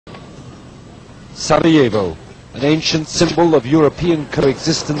Sarajevo, an ancient symbol of European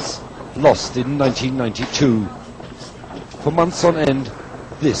coexistence, lost in 1992. For months on end,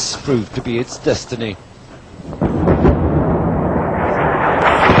 this proved to be its destiny.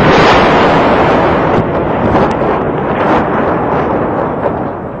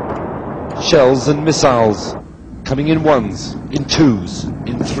 Shells and missiles, coming in ones, in twos,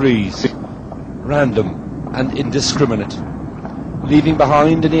 in threes, random and indiscriminate, leaving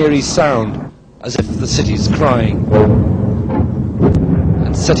behind an eerie sound as if the city's crying,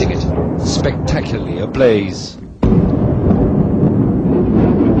 and setting it spectacularly ablaze.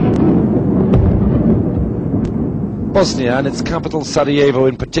 Bosnia, and its capital Sarajevo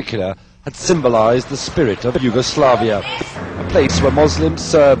in particular, had symbolized the spirit of Yugoslavia, a place where Muslim,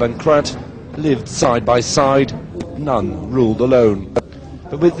 Serb and Croat lived side by side, none ruled alone.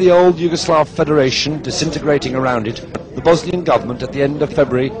 But with the old Yugoslav Federation disintegrating around it, the Bosnian government at the end of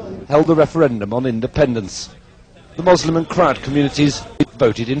February held a referendum on independence. The Muslim and Croat communities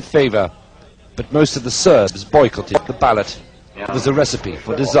voted in favour, but most of the Serbs boycotted the ballot. It was a recipe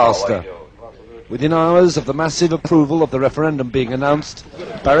for disaster. Within hours of the massive approval of the referendum being announced,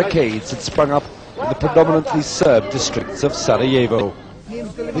 barricades had sprung up in the predominantly Serb districts of Sarajevo.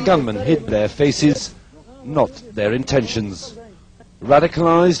 The gunmen hid their faces, not their intentions.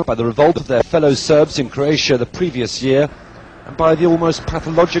 Radicalized by the revolt of their fellow Serbs in Croatia the previous year, and by the almost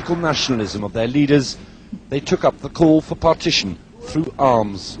pathological nationalism of their leaders, they took up the call for partition through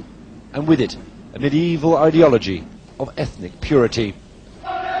arms, and with it a medieval ideology of ethnic purity.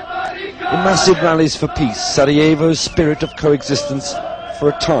 In massive rallies for peace, Sarajevo's spirit of coexistence for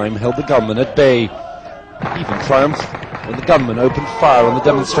a time held the gunmen at bay, even triumphed when the gunmen opened fire on the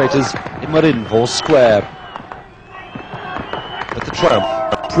demonstrators in Marinvor Square. But the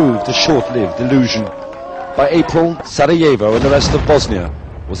triumph proved a short-lived illusion. By April, Sarajevo and the rest of Bosnia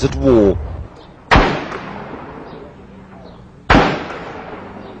was at war.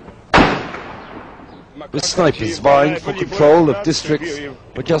 With snipers vying for control of districts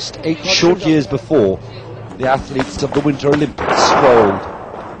where just 8 short years before, the athletes of the Winter Olympics strolled.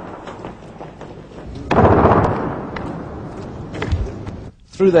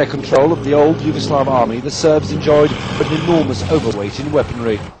 Through their control of the old Yugoslav army, the Serbs enjoyed an enormous overweight in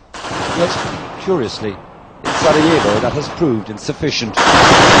weaponry. Yet, curiously, in Sarajevo that has proved insufficient.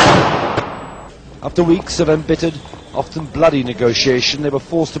 After weeks of embittered, often bloody negotiation, they were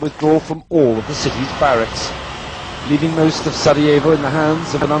forced to withdraw from all of the city's barracks, leaving most of Sarajevo in the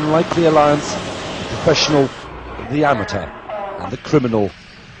hands of an unlikely alliance of the professional, the amateur and the criminal.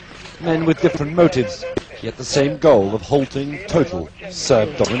 Men with different motives, yet the same goal of halting total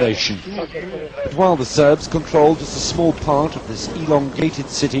Serb domination. But while the Serbs controlled just a small part of this elongated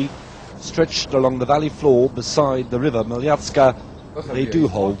city, stretched along the valley floor beside the river Miljacka, they do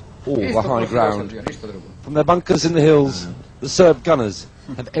hold all the high ground. From their bunkers in the hills, the Serb gunners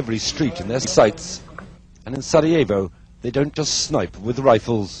have every street in their sights. And in Sarajevo, they don't just snipe with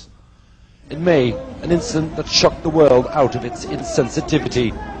rifles. In May, an incident that shocked the world out of its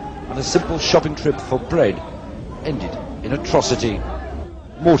insensitivity, and a simple shopping trip for bread ended in atrocity.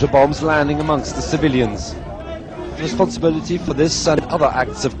 Mortar bombs landing amongst the civilians. The responsibility for this and other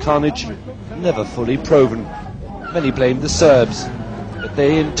acts of carnage never fully proven. Many blamed the Serbs, but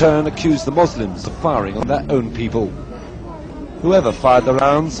they in turn accused the Muslims of firing on their own people. Whoever fired the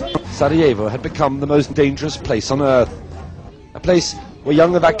rounds, Sarajevo had become the most dangerous place on earth. A place where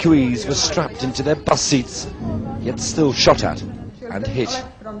young evacuees were strapped into their bus seats, yet still shot at and hit.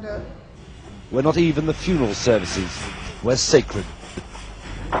 Where not even the funeral services were sacred.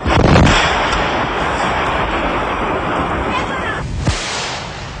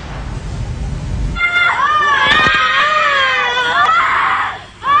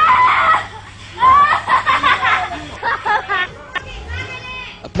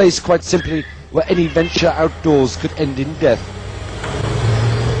 A place quite simply where any venture outdoors could end in death.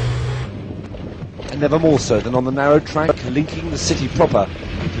 And never more so than on the narrow track linking the city proper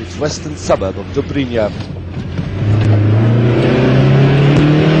to its western suburb of Dobrinja.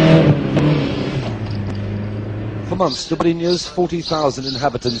 For months, Dobrinja's 40,000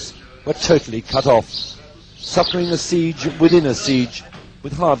 inhabitants were totally cut off, suffering a siege within a siege,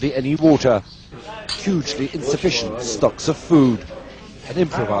 with hardly any water, hugely insufficient stocks of food, an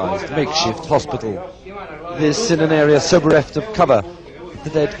improvised makeshift hospital. This in an area so bereft of cover that the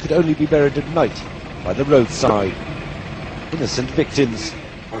dead could only be buried at night by the roadside. Innocent victims,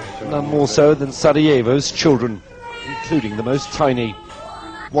 none more so than Sarajevo's children, including the most tiny.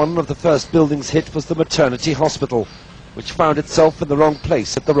 One of the first buildings hit was the maternity hospital, which found itself in the wrong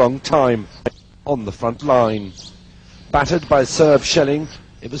place at the wrong time, on the front line. Battered by Serb shelling,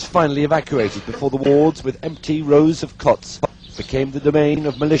 It was finally evacuated before the wards with empty rows of cots became the domain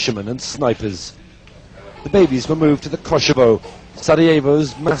of militiamen and snipers. The babies were moved to the Kosovo,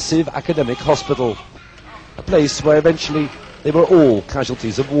 Sarajevo's massive academic hospital, a place where eventually they were all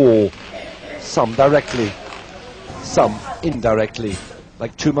casualties of war, some directly, some indirectly,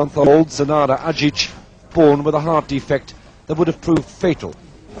 like 2-month-old Zanara Ajic, born with a heart defect that would have proved fatal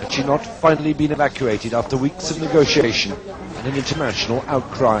had she not finally been evacuated after weeks of negotiation and an international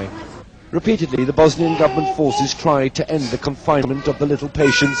outcry. Repeatedly, the Bosnian government forces tried to end the confinement of the little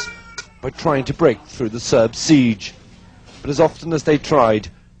patients by trying to break through the Serb siege. But as often as they tried,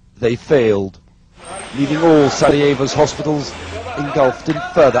 they failed, leaving all Sarajevo's hospitals engulfed in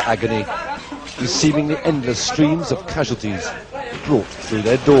further agony, with seemingly endless streams of casualties brought through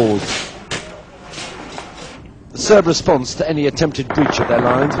their doors. The Serb response to any attempted breach of their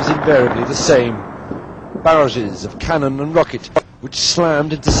lines was invariably the same. Barrages of cannon and rocket, which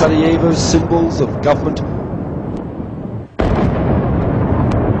slammed into Sarajevo's symbols of government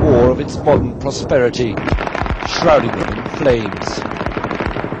or of its modern prosperity, shrouding them in flames.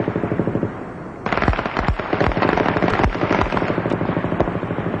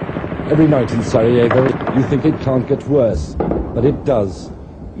 Every night in Sarajevo, you think it can't get worse, but it does,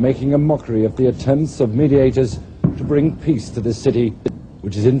 making a mockery of the attempts of mediators to bring peace to this city,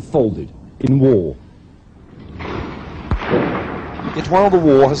 which is enfolded in war. Yet while the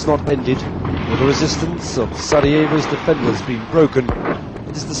war has not ended, or the resistance of Sarajevo's defenders been broken,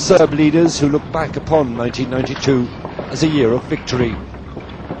 it is the Serb leaders who look back upon 1992 as a year of victory.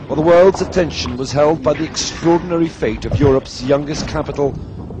 While the world's attention was held by the extraordinary fate of Europe's youngest capital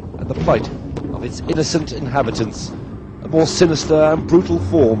and the plight of its innocent inhabitants, a more sinister and brutal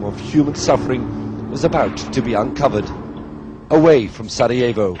form of human suffering was about to be uncovered, away from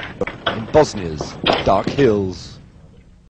Sarajevo, in Bosnia's dark hills.